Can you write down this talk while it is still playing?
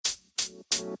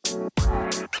Good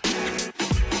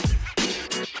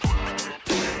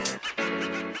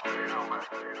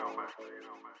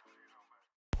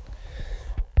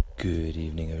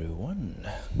evening, everyone.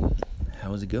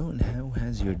 How's it going? How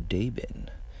has your day been?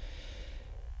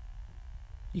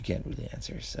 You can't really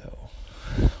answer, so,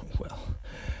 well,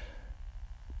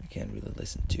 I can't really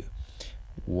listen to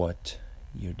what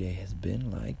your day has been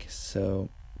like, so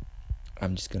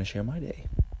I'm just gonna share my day.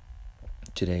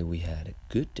 Today we had a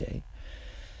good day.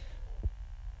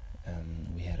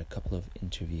 We had a couple of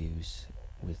interviews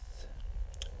with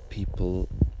people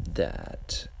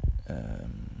that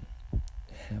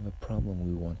have a problem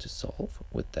we want to solve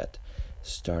with that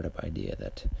startup idea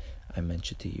that I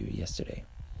mentioned to you yesterday.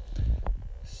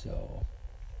 So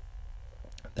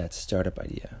that startup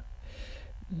idea,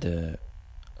 the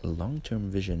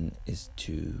long-term vision is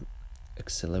to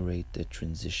accelerate the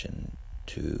transition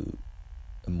to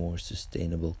a more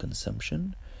sustainable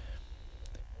consumption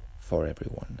for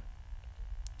everyone,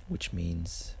 which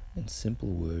means, in simple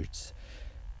words,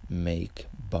 make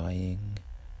buying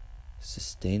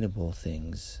sustainable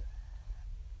things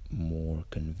more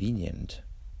convenient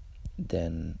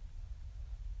than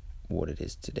what it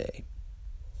is today.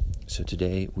 So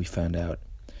today we found out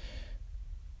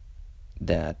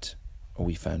that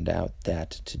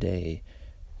today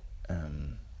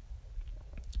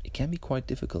it can be quite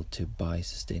difficult to buy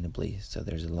sustainably. So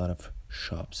there's a lot of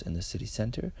shops in the city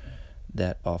center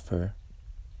that offer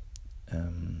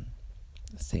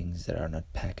things that are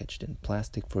not packaged in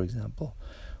plastic, for example,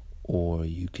 or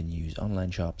you can use online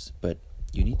shops, but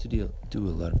you need to do a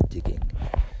lot of digging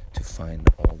to find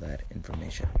all that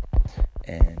information.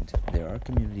 And there are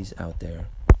communities out there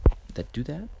that do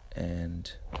that,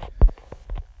 and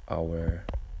our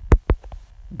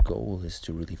goal is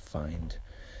to really find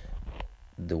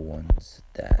the ones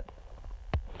that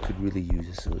could really use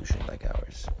a solution like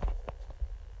ours.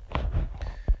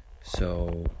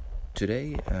 So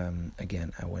today,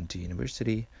 again, I went to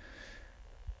university.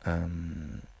 I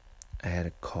had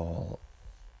a call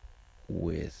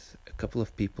with a couple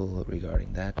of people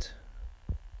regarding that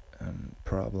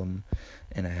problem,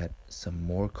 and I had some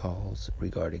more calls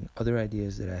regarding other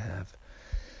ideas that I have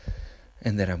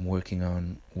and that I'm working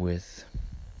on with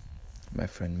my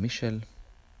friend Michel.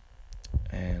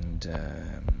 And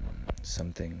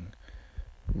something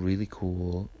really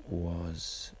cool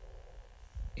was,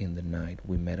 in the night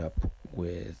we met up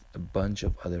with a bunch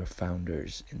of other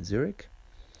founders in Zurich.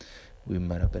 We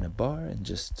met up in a bar and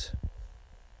just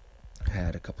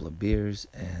had a couple of beers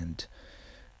and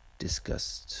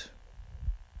discussed,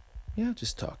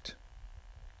 just talked,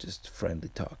 just friendly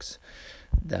talks.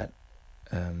 That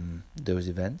those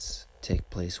events take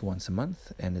place once a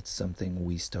month, and it's something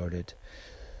we started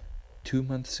 2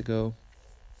 months ago.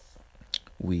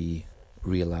 We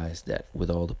realized that with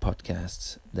all the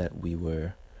podcasts that we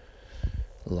were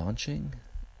launching,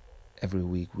 every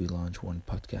week we launch one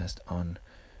podcast on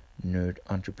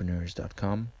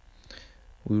nerdentrepreneurs.com.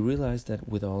 We realized that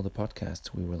with all the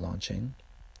podcasts we were launching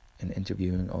and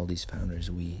interviewing all these founders,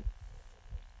 we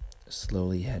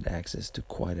slowly had access to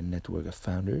quite a network of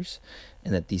founders,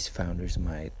 and that these founders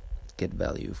might get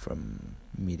value from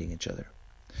meeting each other.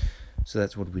 So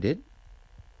that's what we did,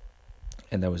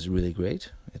 and that was really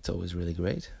great. It's always really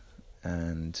great.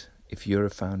 And if you're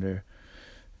a founder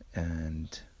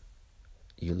and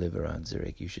you live around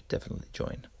Zurich, you should definitely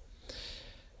join.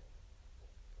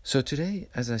 So today,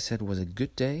 as I said, was a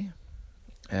good day.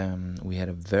 We had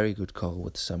a very good call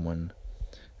with someone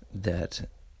that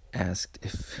asked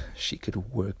if she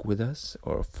could work with us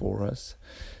or for us.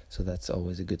 So that's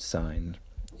always a good sign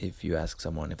if you ask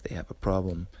someone if they have a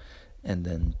problem and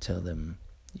then tell them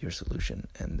your solution,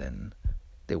 and then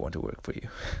they want to work for you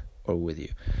or with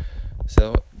you.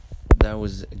 So that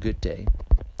was a good day,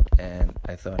 and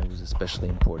I thought it was especially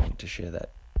important to share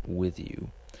that with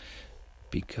you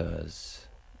because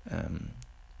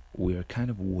we're kind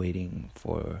of waiting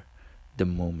for the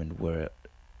moment where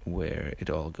it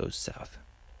all goes south.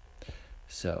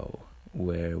 So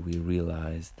where we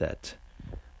realize that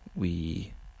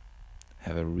we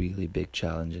have a really big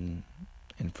challenge in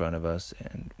front of us,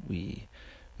 and we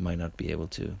might not be able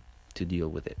to deal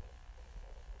with it.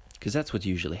 Because that's what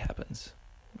usually happens.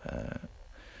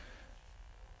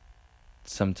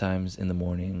 Sometimes in the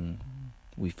morning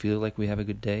we feel like we have a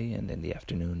good day, and in the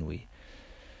afternoon we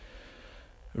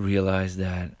realize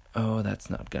that, that's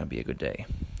not going to be a good day.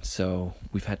 So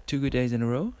we've had 2 good days in a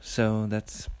row, so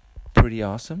that's pretty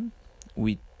awesome.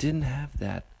 We didn't have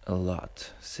that a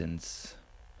lot since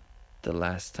the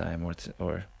last time,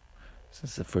 or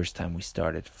since the first time we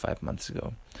started 5 months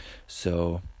ago.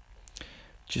 So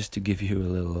just to give you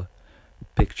a little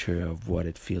picture of what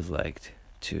it feels like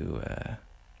to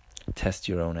test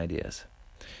your own ideas.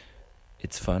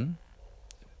 It's fun,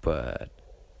 but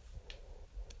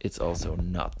it's also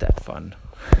not that fun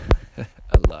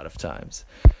a lot of times.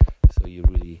 So you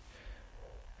really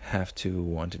have to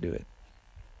want to do it.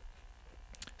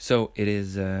 So it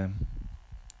is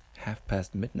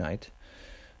midnight.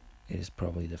 It is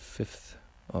probably the 5th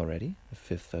already, the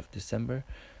 5th of December,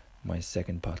 my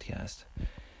second podcast.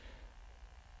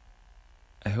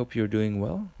 I hope you're doing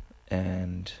well,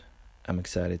 and I'm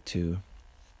excited to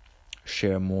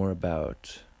share more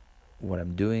about what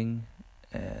I'm doing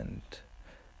and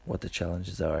what the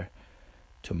challenges are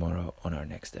tomorrow on our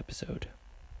next episode.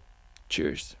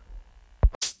 Cheers.